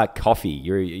 Coffee.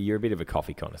 You're a bit of a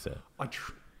coffee connoisseur.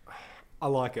 I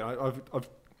like it.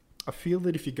 I feel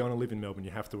that if you're going to live in Melbourne,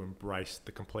 you have to embrace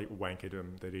the complete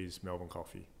wankerdom that is Melbourne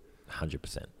coffee.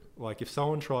 100%. Like if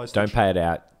someone tries Don't pay it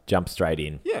out, jump straight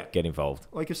in, yeah, get involved.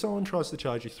 Like if someone tries to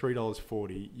charge you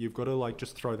 $3.40, you've got to like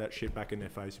just throw that shit back in their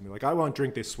face and be like, I won't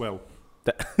drink this swell.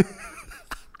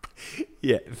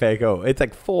 Yeah, fair call. It's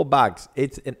like $4.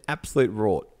 It's an absolute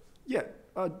rort. Yeah,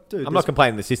 dude. I'm not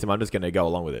complaining the system. I'm just going to go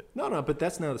along with it. No, but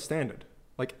that's now the standard.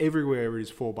 Like everywhere it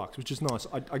is $4, which is nice.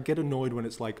 I get annoyed when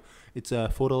it's like it's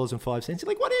 $4.05. You're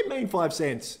like, what do you mean 5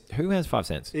 cents? Who has 5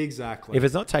 cents? Exactly. If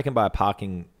it's not taken by a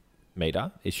parking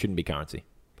meter, it shouldn't be currency.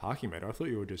 Parking meter? I thought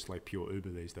you were just like pure Uber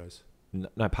these days.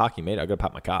 No parking meter. I got to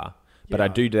park my car, but I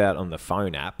do that on the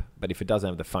phone app. But if it doesn't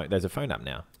have the phone, there's a phone app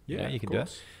now. Yeah, you can do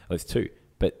it. Well, there's two,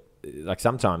 but like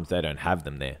sometimes they don't have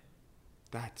them there.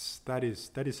 That is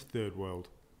third world.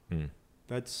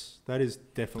 That is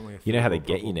definitely a third You know how they world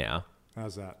get problem. you now?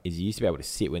 How's that? Is you used to be able to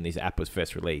sit when this app was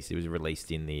first released. It was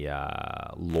released in the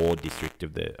law district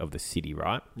of the city,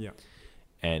 right? Yeah.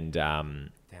 And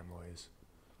damn lawyers.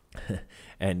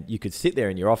 and you could sit there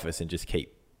in your office and just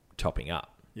keep topping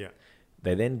up. Yeah.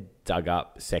 They then dug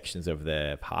up sections of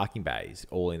the parking bays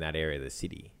all in that area of the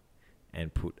city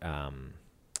and put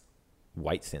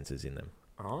weight sensors in them.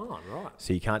 Oh, right.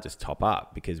 So you can't just top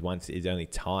up because once off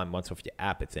your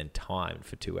app, it's then timed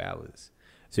for 2 hours.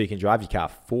 So you can drive your car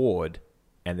forward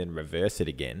and then reverse it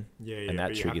again. Yeah, and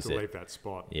that but triggers you have to leave that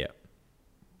spot. Yeah.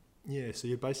 Yeah, so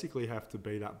you basically have to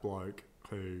be that bloke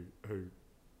who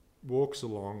walks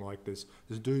along like there's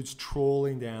dudes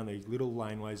trawling down these little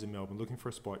laneways in Melbourne looking for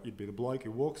a spot. You'd be the bloke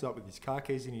who walks up with his car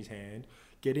keys in his hand,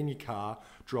 get in your car,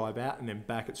 drive out, and then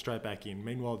back it straight back in.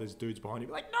 Meanwhile, there's dudes behind you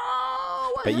like,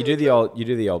 no! But you do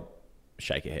the old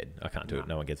shake your head. I can't do it.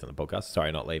 No one gets on the podcast.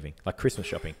 Sorry, not leaving. Like Christmas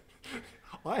shopping.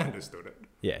 I understood it.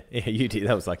 Yeah, you did.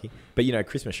 That was lucky. But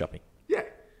Christmas shopping. Yeah.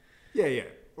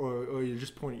 Or you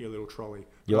just point at your little trolley.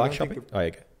 You like shopping? Oh,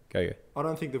 yeah. Go. I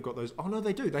don't think they've got those. Oh, no,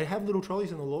 they do. They have little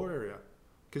trolleys in the law area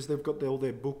because they've got all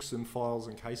their books and files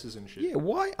and cases and shit. Yeah,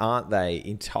 why aren't they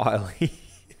entirely...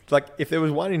 Like, if there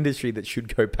was one industry that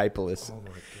should go paperless... Oh, my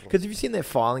God. Because have you seen their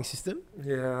filing system?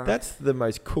 Yeah. That's the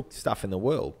most cooked stuff in the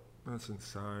world. That's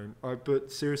insane.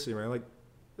 But seriously, man, like,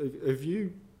 have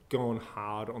you gone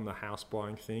hard on the house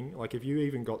buying thing? Like, have you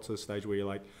even got to the stage where you're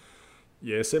like,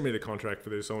 yeah, send me the contract for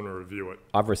this, I want to review it?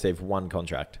 I've received one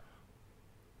contract.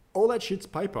 All that shit's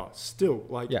paper still.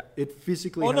 Like, it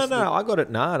physically I got it.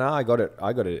 No, I got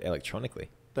it electronically.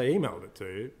 They emailed it to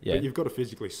you, yeah. But you've got to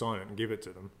physically sign it and give it to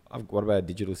them. What about a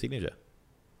digital signature?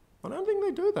 I don't think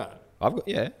they do that.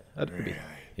 Really?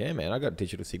 Yeah, man, I got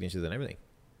digital signatures and everything.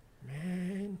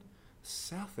 Man,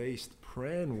 Southeast,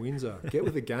 Pran, Windsor. Get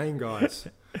with the game, guys.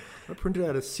 I printed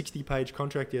out a 60-page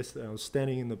contract yesterday. I was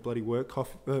standing in the bloody work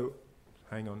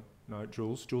hang on. No,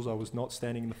 Jules, I was not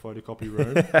standing in the photocopy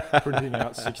room printing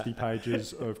out 60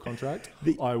 pages of contract.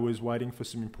 I was waiting for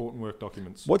some important work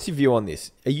documents. What's your view on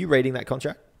this? Are you reading that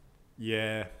contract?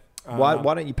 Yeah. Why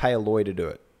don't you pay a lawyer to do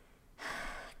it?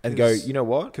 And go, you know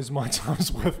what? Because my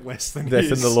time's worth less than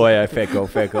the lawyer. Fair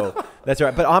call. That's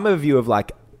right. But I'm of a view of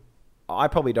like, I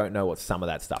probably don't know what some of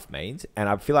that stuff means. And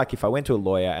I feel like if I went to a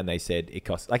lawyer and they said it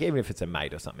costs, like even if it's a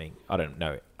mate or something, I don't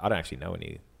know. I don't actually know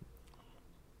any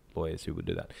lawyers who would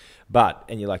do that.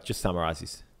 And you're like, just summarize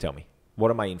this. Tell me,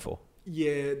 what am I in for?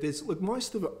 Yeah,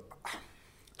 most of it.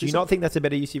 Do you not think that's a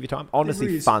better use of your time?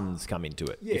 Honestly, funds come into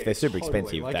it. Yeah, if they're super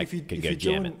expensive, like they if could go you're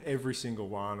jam doing it. Every single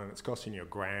one and it's costing you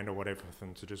 $1,000 or whatever for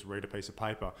them to just read a piece of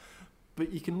paper.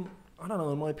 But you can, I don't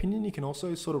know, in my opinion, you can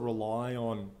also sort of rely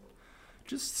on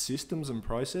just systems and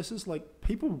processes. Like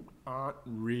people aren't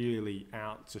really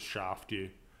out to shaft you.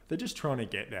 They're just trying to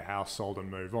get their house sold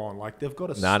and move on. Like they've got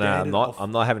a I'm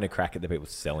not having a crack at the people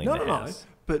selling their house.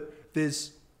 But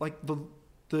there's like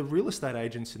the real estate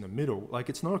agents in the middle. Like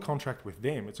it's not a contract with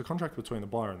them. It's a contract between the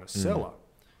buyer and the seller.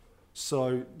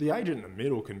 So the agent in the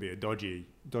middle can be a dodgy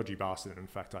bastard. In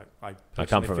fact, I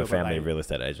come from a family of real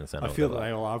estate agents. I feel that they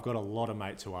all. I've got a lot of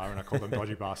mates who are, and I call them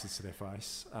dodgy bastards to their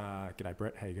face. G'day,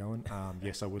 Brett. How you going?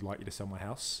 Yes, I would like you to sell my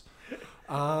house.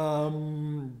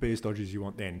 Be as dodgy as you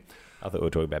want then. I thought we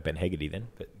were talking about Ben Hegarty then,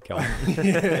 but go on.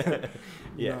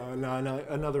 Yeah. No,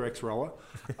 another ex-rower.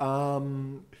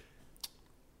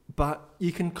 But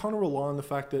you can kind of rely on the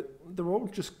fact that they're all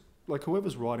just, like,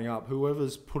 whoever's writing up,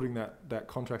 whoever's putting that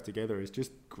contract together is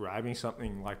just grabbing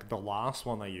something like the last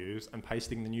one they used and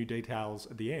pasting the new details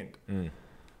at the end.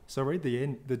 So read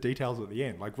the details at the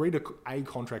end. Like, read a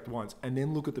contract once and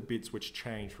then look at the bits which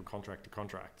change from contract to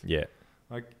contract. Yeah.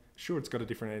 Like, sure, it's got a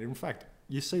different end. In fact,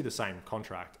 you see the same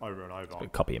contract over and over.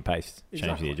 Copy and paste. Change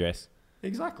Exactly. the address.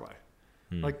 Exactly.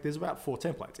 Like, there's about 4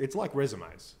 templates. It's like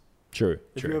resumes. True.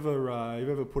 If you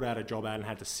ever put out a job ad and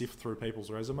had to sift through people's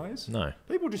resumes? No.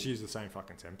 People just use the same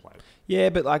fucking template. Yeah,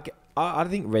 but like, I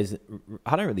think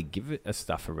I don't really give it a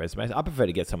stuff for resumes. I prefer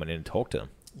to get someone in and talk to them.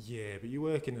 Yeah, but you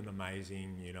work in an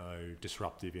amazing,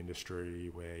 disruptive industry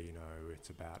where, it's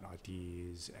about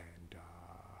ideas and,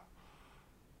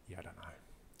 I don't know.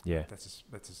 Yeah.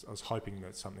 I was hoping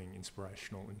that something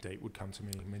inspirational and deep would come to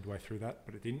me midway through that,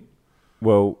 but it didn't.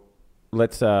 Well,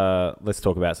 let's talk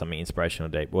about something inspirational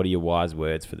deep. What are your wise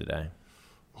words for the day?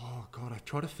 Oh God, I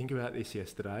tried to think about this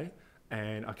yesterday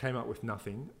and I came up with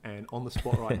nothing. And on the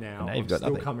spot right now, I'm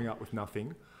still coming up with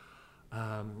nothing.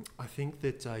 I think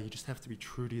that you just have to be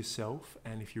true to yourself,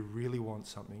 and if you really want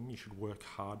something, you should work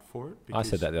hard for it. I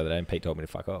said that the other day, and Pete told me to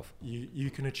fuck off. You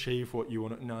can achieve what you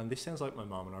want. No, and this sounds like my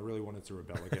mum, and I really wanted to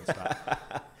rebel against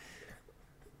that.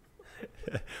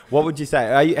 What would you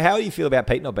say? How do you feel about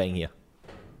Pete not being here?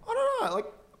 I don't know. Like,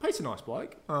 Pete's a nice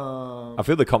bloke. I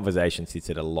feel the conversation sits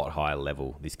at a lot higher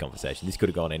level. This conversation, this could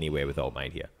have gone anywhere with old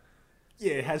mate here.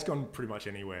 Yeah, it has gone pretty much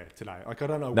anywhere today. Like, I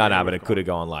don't know. No, but it could have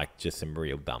gone like just some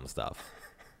real dumb stuff.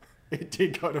 It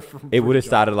did go to from. It would have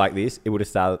started like this. It would have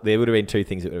started. There would have been 2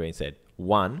 things that would have been said.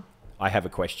 1, I have a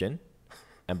question,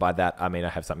 and by that I mean I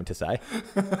have something to say.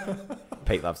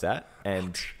 Pete loves that.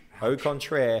 And au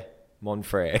contraire, mon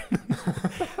frère.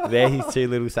 They're his 2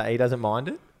 little say. He doesn't mind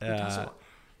it.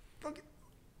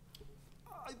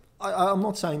 I'm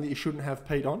not saying that you shouldn't have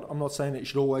Pete on. I'm not saying that you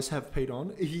should always have Pete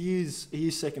on. He is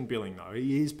second billing though.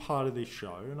 He is part of this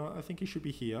show, and I think he should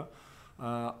be here.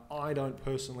 I don't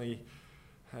personally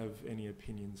have any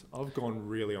opinions. I've gone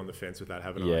really on the fence with that,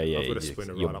 haven't I? I've got a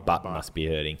splinter right up my butt. Your butt must be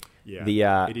hurting.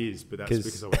 Yeah, it is, but that's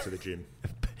because I went to the gym.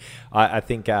 I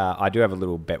think I do have a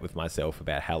little bet with myself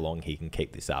about how long he can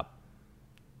keep this up.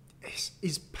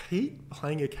 Is Pete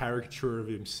playing a caricature of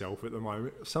himself at the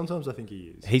moment? Sometimes I think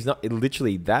he is. He's not.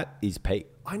 Literally, that is Pete.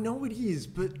 I know it is,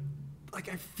 but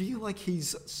like I feel like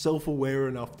he's self-aware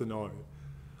enough to know.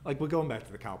 Like, we're going back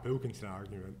to the Carl Pilkington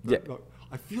argument. Yeah. Like,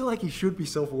 I feel like he should be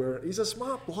self-aware. He's a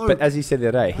smart bloke. But as he said the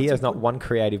other day, he has not one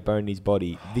creative bone in his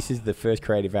body. This is the first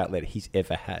creative outlet he's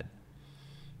ever had.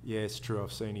 Yeah, it's true.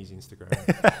 I've seen his Instagram.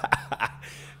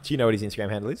 Do you know what his Instagram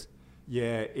handle is?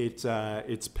 Yeah,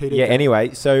 it's Peter. Yeah.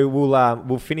 Anyway, so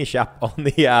we'll finish up on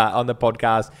the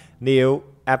podcast. Neil,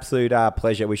 absolute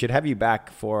pleasure. We should have you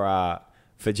back for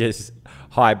just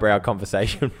highbrow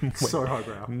conversation. So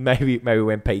highbrow. Maybe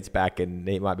when Pete's back and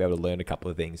he might be able to learn a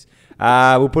couple of things.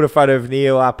 We'll put a photo of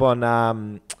Neil up on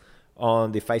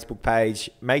the Facebook page.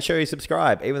 Make sure you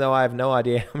subscribe, even though I have no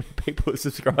idea how many people are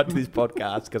subscribed to this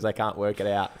podcast because I can't work it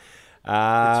out.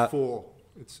 It's 4.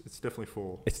 It's definitely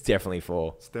 4. It's definitely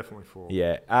 4. It's definitely 4.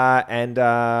 Yeah. And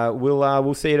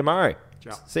we'll see you tomorrow.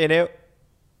 Ciao. See you, Neil.